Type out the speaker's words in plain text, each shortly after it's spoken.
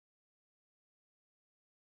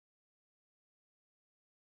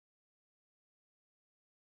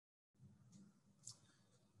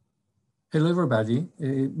Hello, everybody.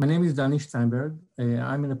 My name is Dani Shtienberg.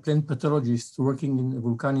 I'm a plant pathologist working in the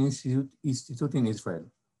Volcani Institute in Israel.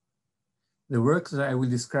 The work that I will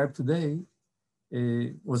describe today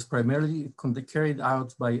was primarily carried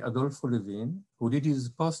out by Adolfo Levin, who did his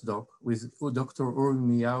postdoc with Dr. Uri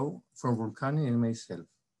Miao from Volcani and myself.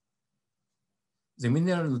 The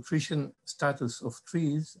mineral nutrition status of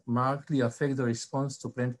trees markedly affect the response to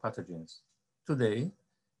plant pathogens. Today,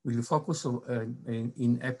 we'll focus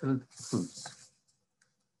in apple fruits.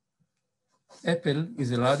 Apple is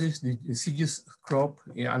the largest deciduous crop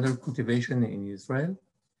under cultivation in Israel,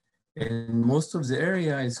 and most of the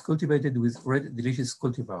area is cultivated with red delicious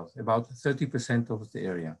cultivars, about 30% of the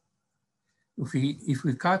area. If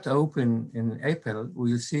we cut open an apple,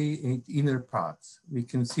 we'll see its inner parts. We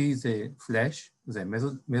can see the flesh, the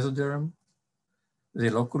mesoderm, the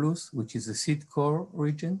loculus, which is the seed core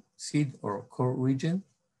region, seed or core region,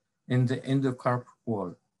 and the endocarp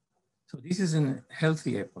wall. So this is a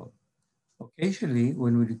healthy apple. Occasionally,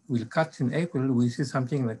 when we'll cut an apple, we see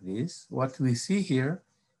something like this. What we see here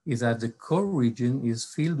is that the core region is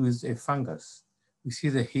filled with a fungus. We see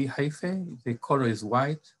the hyphae, the color is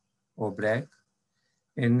white or black.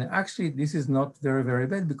 And actually, this is not very, very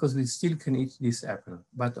bad because we still can eat this apple.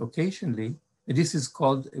 But occasionally, this is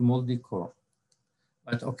called a moldy core.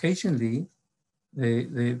 But occasionally,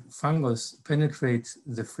 the fungus penetrates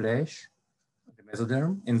the flesh, the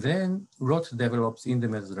mesoderm, and then rot develops in the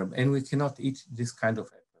mesoderm, and we cannot eat this kind of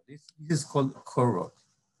apple. This is called core rot.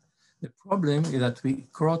 The problem is that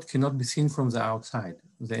core rot cannot be seen from the outside.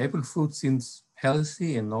 The apple fruit seems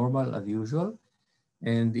healthy and normal as usual,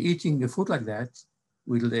 and eating a fruit like that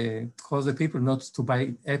will cause the people not to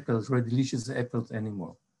buy apples, very delicious apples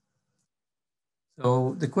anymore.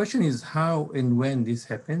 So the question is how and when this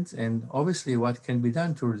happens, and obviously what can be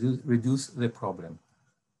done to reduce the problem.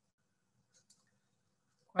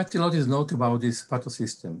 Quite a lot is known about these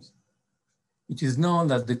pathosystems. It is known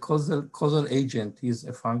that the causal agent is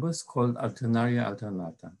a fungus called Alternaria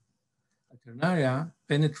alternata. Alternaria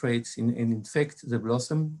penetrates and infects the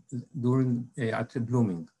blossom during at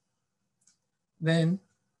blooming. Then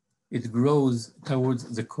it grows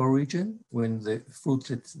towards the core region when the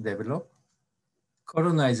fruitlets develop,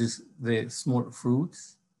 colonizes the small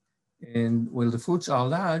fruits, and when the fruits are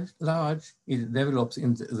large, it develops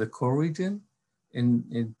in the core region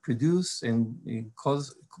and produce and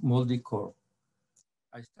cause moldy core.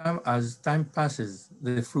 As time passes,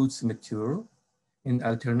 the fruits mature, and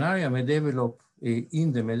Alternaria may develop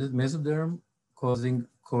in the mesoderm, causing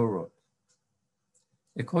core rot.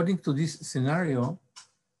 According to this scenario,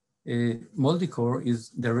 moldy core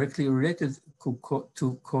is directly related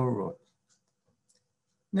to core rot.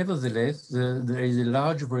 Nevertheless, there is a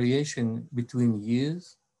large variation between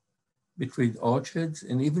years, between orchards,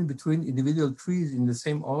 and even between individual trees in the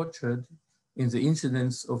same orchard in the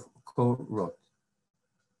incidence of core rot.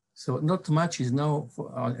 So not much is known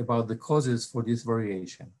about the causes for this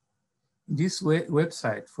variation. This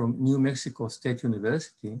website from New Mexico State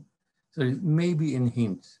University, there may be a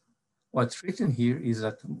hint. What's written here is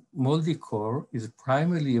that moldy core is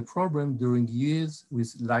primarily a problem during years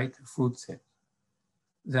with light fruit set.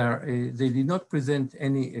 They did not present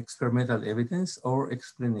any experimental evidence or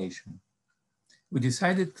explanation. We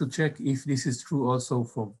decided to check if this is true also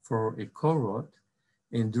for a core rot.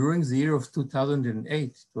 And during the year of 2008,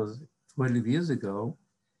 it was 12 years ago,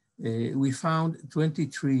 we found 20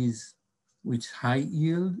 trees with high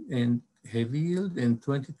yield and heavy yield, and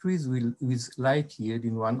 20 trees with light yield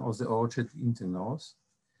in one of the orchards in the north.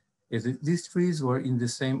 These trees were in the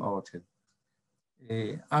same orchard.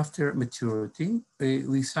 After maturity,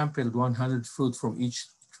 we sampled 100 fruit from each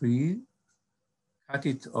tree, cut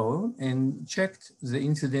it all, and checked the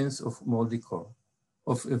incidence of moldy core,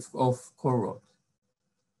 of core rot.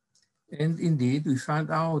 And indeed, we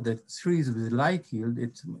found out that trees with light yield,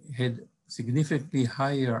 it had significantly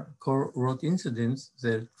higher core rot incidence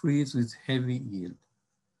than trees with heavy yield.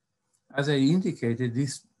 As I indicated,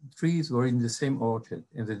 these trees were in the same orchard,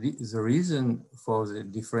 and the reason for the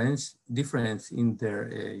difference in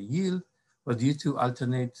their yield was due to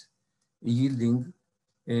alternate yielding,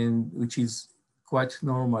 and which is quite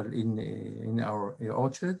normal in our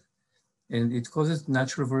orchard, and it causes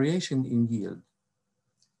natural variation in yield.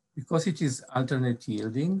 Because it is alternate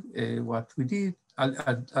yielding,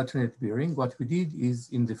 alternate bearing, what we did is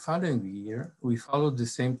in the following year, we followed the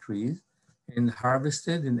same trees and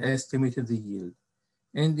harvested and estimated the yield.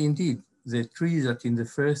 And indeed, the trees that in the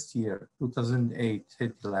first year, 2008,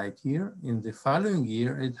 had light yield, in the following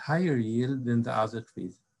year had higher yield than the other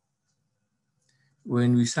trees.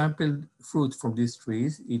 When we sampled fruit from these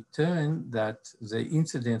trees, it turned that the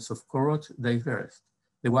incidence of core rot diverged.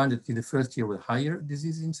 The one that in the first year with higher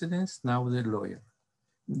disease incidence, now the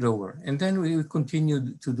lower. And then we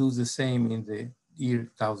continued to do the same in the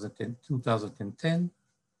year 2010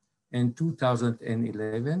 and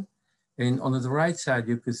 2011. And on the right side,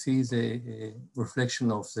 you can see the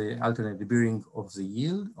reflection of the alternate bearing of the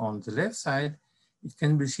yield. On the left side, it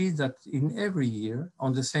can be seen that in every year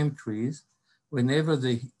on the same trees, whenever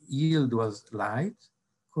the yield was light,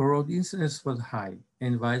 core incidence was high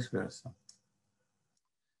and vice versa.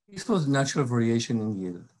 This was natural variation in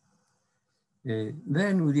yield.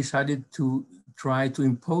 Then we decided to try to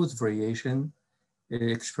impose variation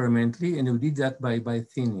experimentally, and we did that by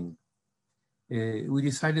thinning. We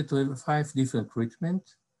decided to have 5 different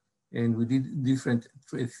treatments, and we did different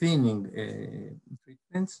thinning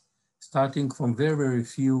treatments, starting from very, very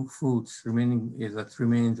few fruits remaining that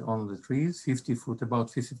remained on the trees,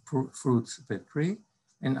 about 50 fruits per tree,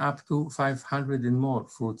 and up to 500 and more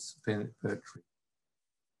fruits per tree.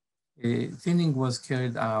 Thinning was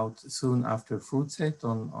carried out soon after fruit set,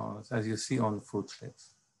 as you see on fruit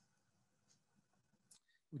sets.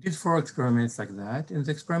 We did 4 experiments like that, and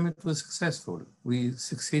the experiment was successful. We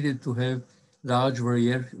succeeded to have large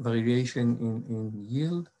variation in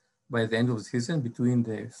yield by the end of the season between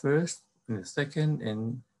the first and the second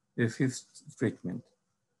and the 5th treatment.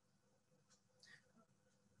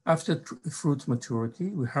 After fruit maturity,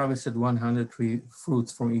 we harvested 100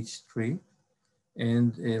 fruits from each tree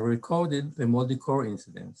and recorded the moldy core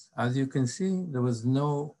incidence. As you can see, there was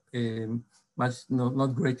not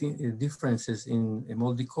great differences in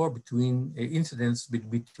moldy core between incidence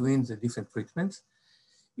between the different treatments.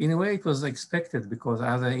 In a way, it was expected because,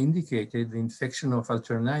 as I indicated, the infection of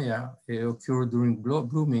Alternaya occurred during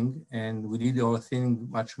blooming, and we did our thinning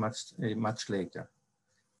much later.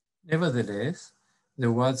 Nevertheless,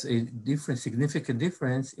 there was a significant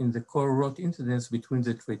difference in the core rot incidence between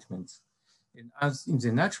the treatments. And as in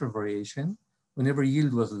the natural variation, whenever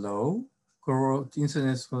yield was low, core rot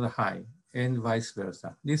incidence was high, and vice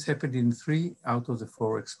versa. This happened in 3 out of the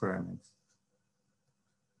 4 experiments.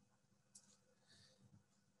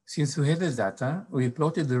 Since we had the data, we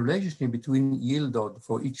plotted the relationship between yield dot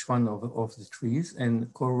for each one of the trees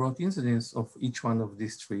and core rot incidence of each one of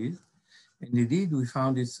these trees. And indeed, we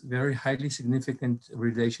found this very highly significant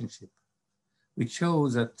relationship, which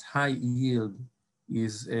shows that high yield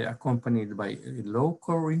is accompanied by a low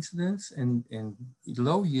core incidence, and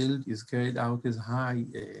low yield is carried out as high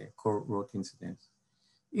core rot incidence.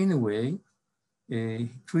 In a way,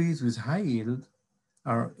 trees with high yield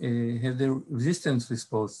have the resistance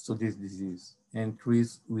response to this disease, and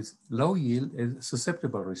trees with low yield have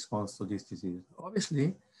susceptible response to this disease.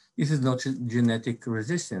 Obviously, this is not genetic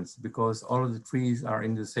resistance because all of the trees are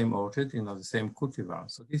in the same orchard and on the same cultivar.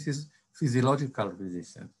 So this is physiological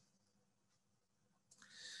resistance.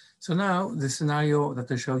 So now the scenario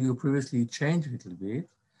that I showed you previously changed a little bit.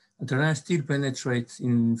 Alternaya still penetrates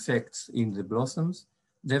and infects in the blossoms,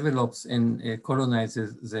 develops and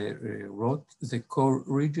colonizes the core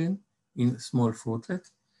region in small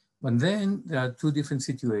fruitlet. But then there are 2 different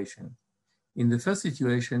situations. In the first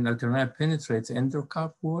situation, Alternaya penetrates the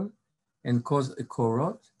endocarp wall and causes a core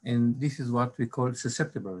rot, and this is what we call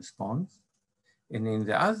susceptible response. And in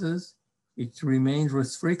the others, it remains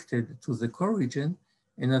restricted to the core region,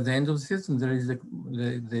 and at the end of the season, there is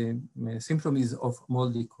the symptom is of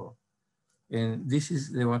moldy core. And this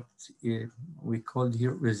is what we call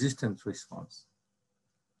here resistant response.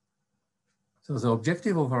 So the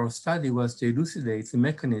objective of our study was to elucidate the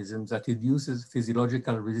mechanism that induces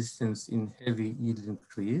physiological resistance in heavy yielding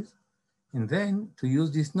trees, and then to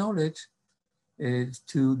use this knowledge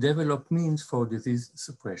to develop means for disease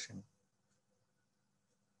suppression.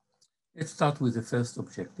 Let's start with the first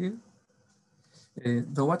objective.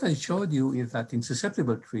 So what I showed you is that in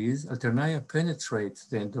susceptible trees, Alternaya penetrates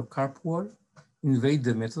the endocarp wall, invade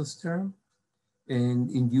the mesosperm,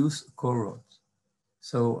 and induce core rot.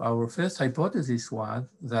 So our first hypothesis was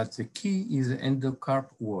that the key is the endocarp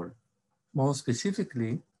wall. More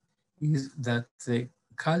specifically, is that the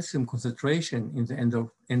calcium concentration in the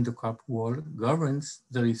endocarp wall governs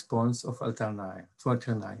the response of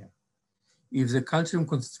Alternaya. If the calcium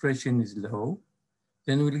concentration is low,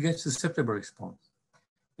 then we'll get susceptible response.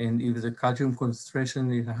 And if the calcium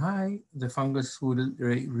concentration is high, the fungus will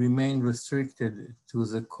remain restricted to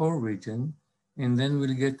the core region, and then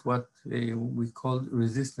we'll get what we call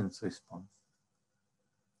resistance response.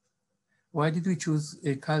 Why did we choose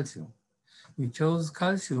calcium? We chose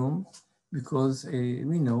calcium because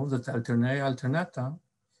we know that Alternaya alternata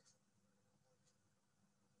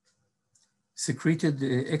secreted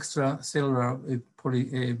extracellular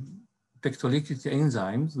pectolytic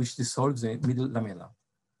enzymes which dissolve the middle lamella.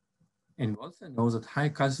 And we also know that high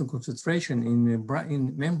calcium concentration in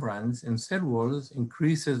membranes and cell walls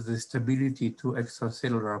increases the stability to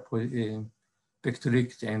extracellular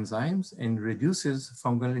pectolytic enzymes and reduces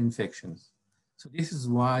fungal infections. So this is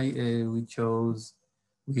why we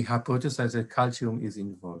hypothesize that calcium is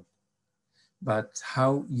involved. But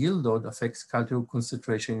how yield load affects calcium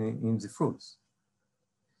concentration in the fruits?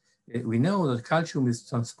 We know that calcium is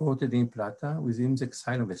transported in plata within the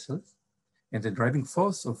xylem vessels, and the driving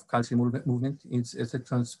force of calcium movement is the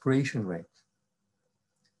transpiration rate.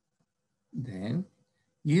 Then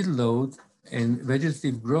yield load and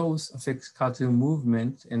vegetative growth affects calcium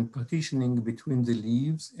movement and partitioning between the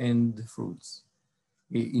leaves and the fruits.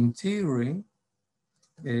 In theory,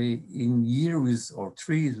 in years or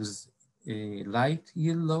trees with a light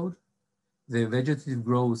yield load, the vegetative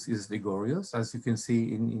growth is vigorous, as you can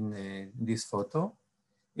see in this photo.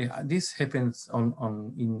 This happens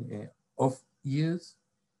in off years.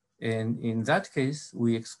 And in that case,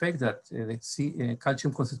 we expect that the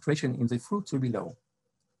calcium concentration in the fruits will be low.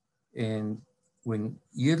 And when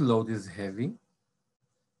yield load is heavy,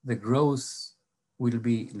 the growth will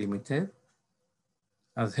be limited,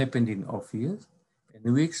 as happened in off years.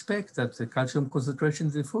 And we expect that the calcium concentration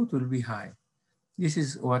in the fruit will be high. This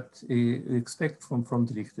is what we expect from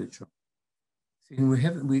the literature.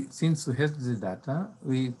 Since we have the data,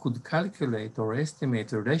 we could calculate or estimate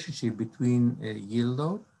the relationship between yield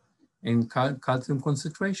load and calcium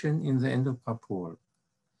concentration in the endocarp wall.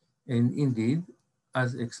 And indeed,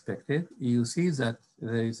 as expected, you see that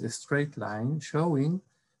there is a straight line showing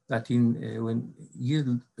that when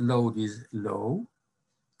yield load is low,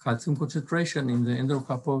 calcium concentration in the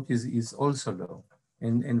endocarp is also low,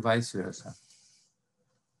 and vice versa.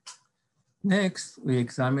 Next, we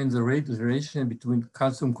examine the relation between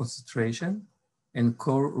calcium concentration and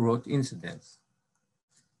core rot incidence.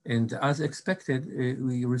 And as expected,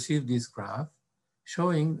 we received this graph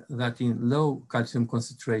showing that in low calcium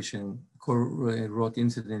concentration, core rot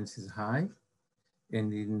incidence is high.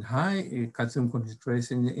 And in high calcium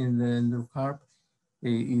concentration in the endocarp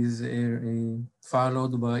is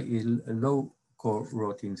followed by a low core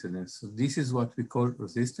rot incidence. So this is what we call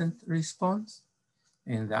resistant response,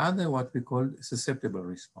 and the other what we call susceptible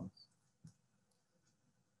response.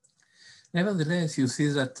 Nevertheless, you see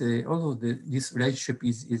that although this relationship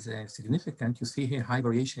is significant, you see a high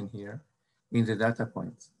variation here in the data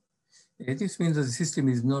points. This means that the system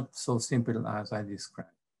is not so simple as I described.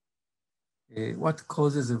 What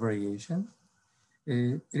causes the variation?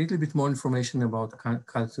 A little bit more information about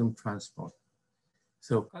calcium transport.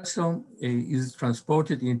 So calcium is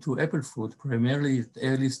transported into apple fruit primarily at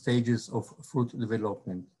early stages of fruit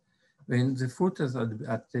development. When the fruit is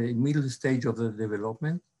at the middle stage of the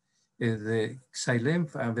development, the xylem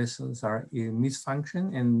vessels are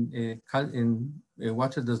misfunction and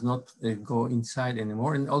water does not go inside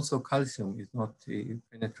anymore, and also calcium is not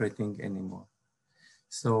penetrating anymore.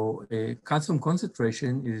 So calcium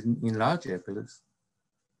concentration in large apples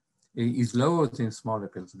is lower than small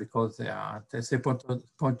apples because at a certain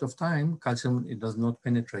point of time, calcium does not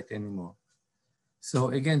penetrate anymore.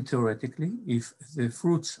 So again, theoretically, if the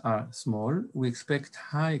fruits are small, we expect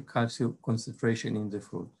high calcium concentration in the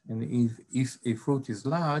fruit. And if a fruit is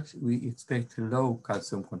large, we expect low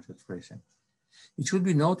calcium concentration. It should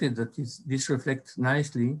be noted that this reflects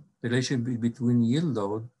nicely the relationship between yield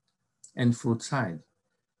load and fruit size.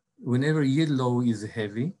 Whenever yield load is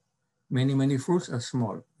heavy, many fruits are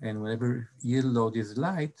small. And whenever yield load is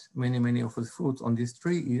light, many of the fruits on this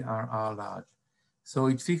tree are large. So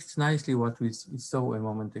it fits nicely what we saw a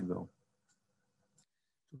moment ago.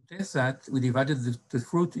 To test that, we divided the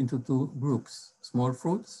fruit into two groups, small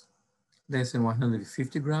fruits, less than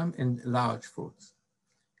 150 grams, and large fruits.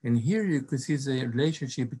 And here you can see the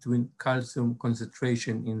relationship between calcium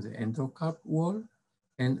concentration in the endocarp wall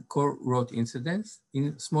and core rot incidence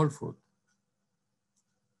in small fruit.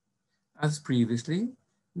 As previously,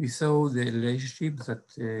 we saw the relationship that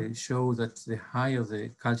show that the higher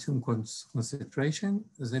the calcium concentration,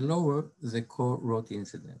 the lower the core rot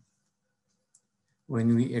incidence.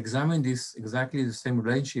 When we examine this exactly the same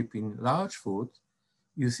relationship in large fruit,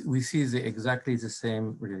 we see exactly the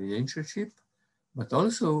same relationship, but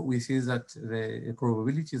also we see that the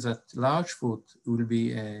probability that large fruit will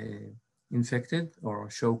be infected or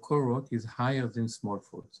show core rot is higher than small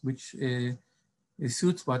fruits, which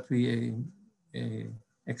suits what we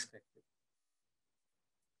expected.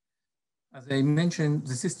 As I mentioned,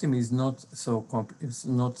 the system is not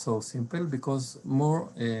so simple because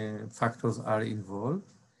more factors are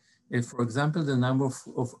involved. For example, the number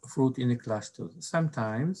of fruit in a cluster.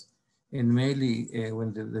 Sometimes, and mainly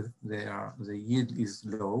when the yield is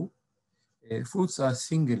low, Fruits are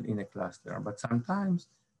single in a cluster, but sometimes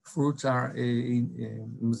fruits are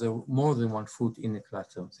more than one fruit in a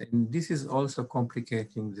cluster. And this is also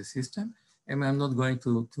complicating the system, and I'm not going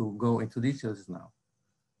to go into details now.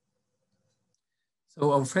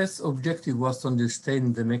 So our first objective was to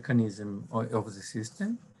understand the mechanism of the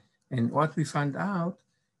system. And what we found out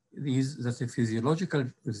is that the physiological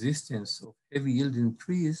resistance of heavy yielding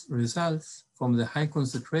trees results from the high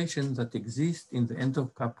concentration that exists in the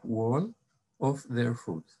endocarp wall of their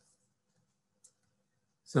fruit.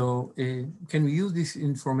 So can we use this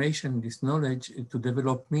information, this knowledge to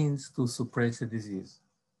develop means to suppress a disease?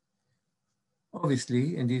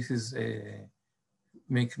 Obviously, and this is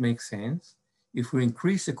makes sense, if we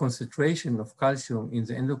increase the concentration of calcium in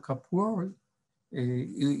the endocarp wall,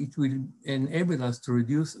 it will enable us to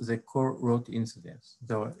reduce the core rot incidence.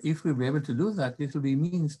 So if we'll be able to do that, it will be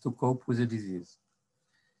means to cope with the disease.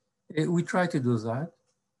 We try to do that,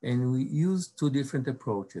 and we use two different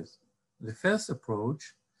approaches. The first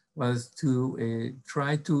approach was to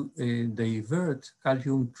try to divert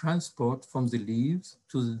calcium transport from the leaves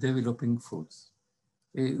to the developing fruits.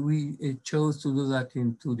 We chose to do that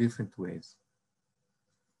in two different ways.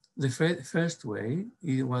 The first way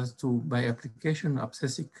was by application of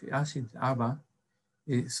abscisic acid, ABA,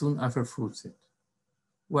 soon after fruit set.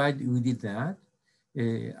 Why we did that?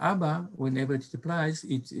 ABA, whenever it applies,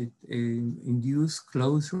 it induces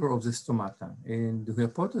closure of the stomata. And we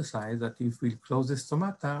hypothesize that if we close the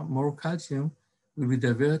stomata, more calcium will be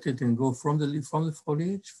diverted and go from the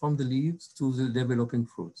foliage, from the leaves to the developing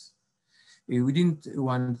fruits. We didn't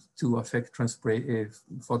want to affect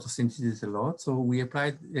photosynthesis a lot, so we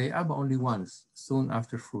applied ABA only once, soon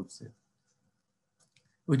after fruit set.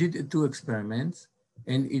 We did two experiments,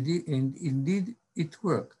 and indeed it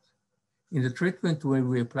worked. In the treatment where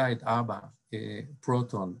we applied ABA,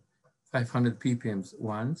 proton, 500 ppm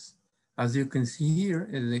once, as you can see here,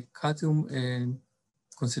 the calcium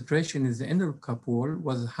concentration in the endocarp wall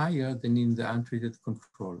was higher than in the untreated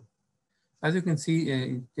control. As you can see,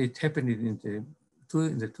 it happened in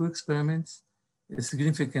the two experiments. The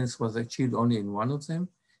significance was achieved only in one of them.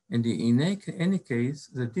 And in any case,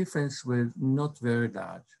 the difference were not very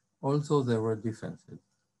large, although there were differences.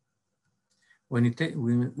 When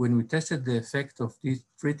we tested the effect of this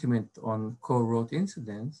treatment on core rot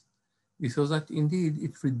incidence, we saw that indeed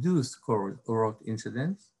it reduced core rot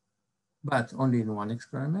incidence, but only in one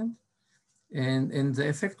experiment. And the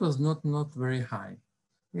effect was not very high.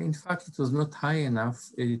 In fact, it was not high enough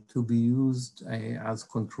to be used as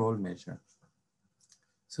control measure.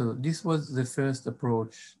 So this was the first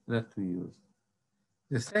approach that we used.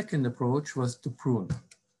 The second approach was to prune.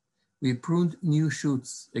 We pruned new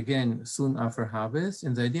shoots again soon after harvest,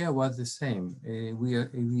 and the idea was the same.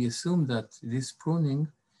 We assumed that this pruning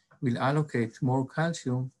will allocate more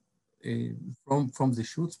calcium from the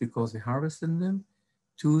shoots because we harvested them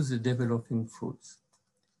to the developing fruits.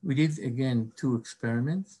 We did again two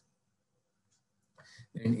experiments,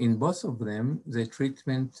 and in both of them, the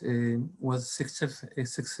treatment was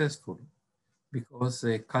successful because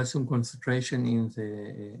the calcium concentration in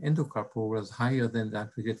the endocarp was higher than the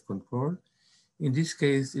untreated control. In this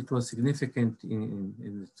case, it was significant in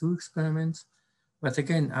the two experiments, but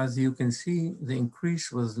again, as you can see, the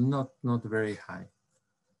increase was not very high.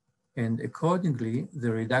 And accordingly,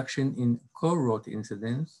 the reduction in core rot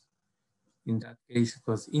incidence, in that case, it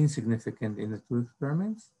was insignificant in the two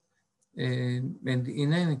experiments. And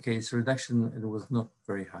in any case, reduction was not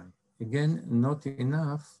very high. Again, not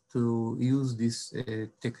enough to use this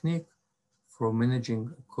technique for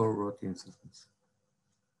managing core rot incidence.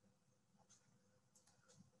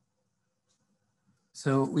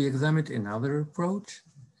 So we examined another approach.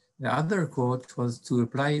 The other approach was to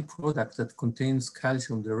apply a product that contains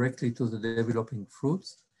calcium directly to the developing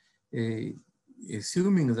fruits,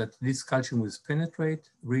 assuming that this calcium will penetrate,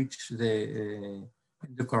 reach the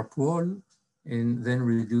endocarp wall, and then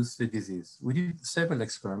reduce the disease. We did several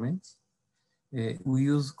experiments. We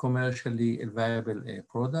use commercially viable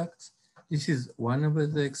products. This is one of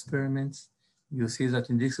the experiments. You see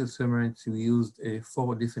that in this experiment, we used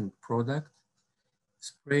 4 different products.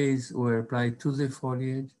 Sprays were applied to the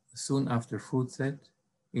foliage soon after fruit set.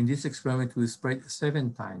 In this experiment, we sprayed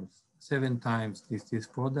 7 times. 7 times this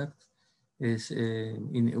product is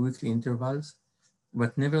in weekly intervals.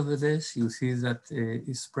 But nevertheless, you see that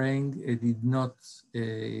spraying did not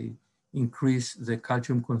increase the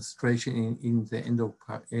calcium concentration in the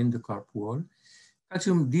endocarp wall.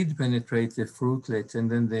 Calcium did penetrate the fruitlets and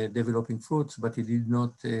then the developing fruits, but it did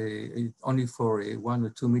not, only for 1 or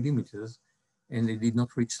 2 millimeters, and it did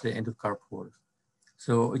not reach the endocarp wall.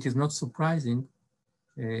 So it is not surprising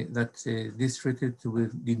this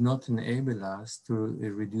treatment did not enable us to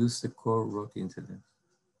reduce the core rot incidence.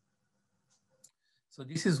 So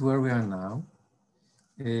this is where we are now.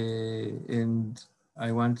 And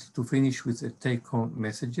I want to finish with the take-home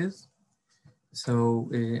messages. So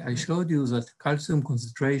I showed you that calcium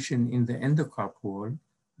concentration in the endocarp wall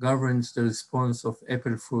governs the response of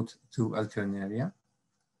apple fruit to Alternaria.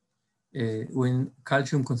 When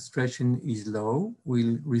calcium concentration is low,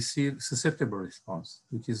 we'll receive susceptible response,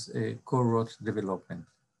 which is a core rot development.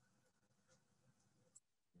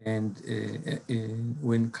 And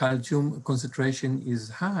when calcium concentration is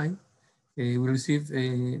high, we receive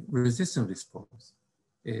a resistant response.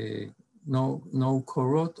 No core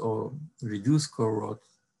rot or reduced core rot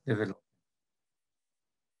development.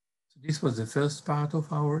 So this was the first part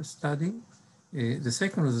of our study. The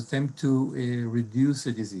second was attempt to reduce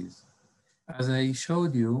the disease. As I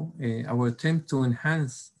showed you, our attempt to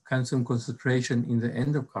enhance calcium concentration in the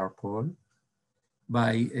endocarp wall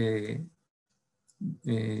by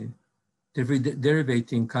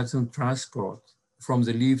derivating calcium transport from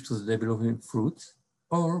the leaf to the developing fruit,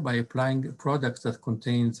 or by applying products that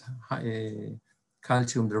contains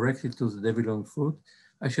calcium directly to the developing fruit.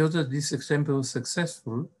 I showed that this example was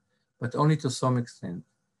successful, but only to some extent.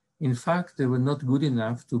 In fact, they were not good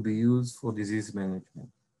enough to be used for disease management.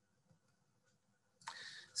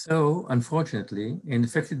 So, unfortunately, an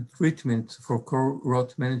effective treatment for core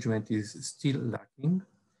rot management is still lacking,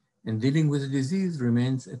 and dealing with the disease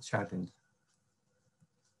remains a challenge.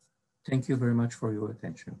 Thank you very much for your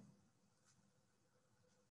attention.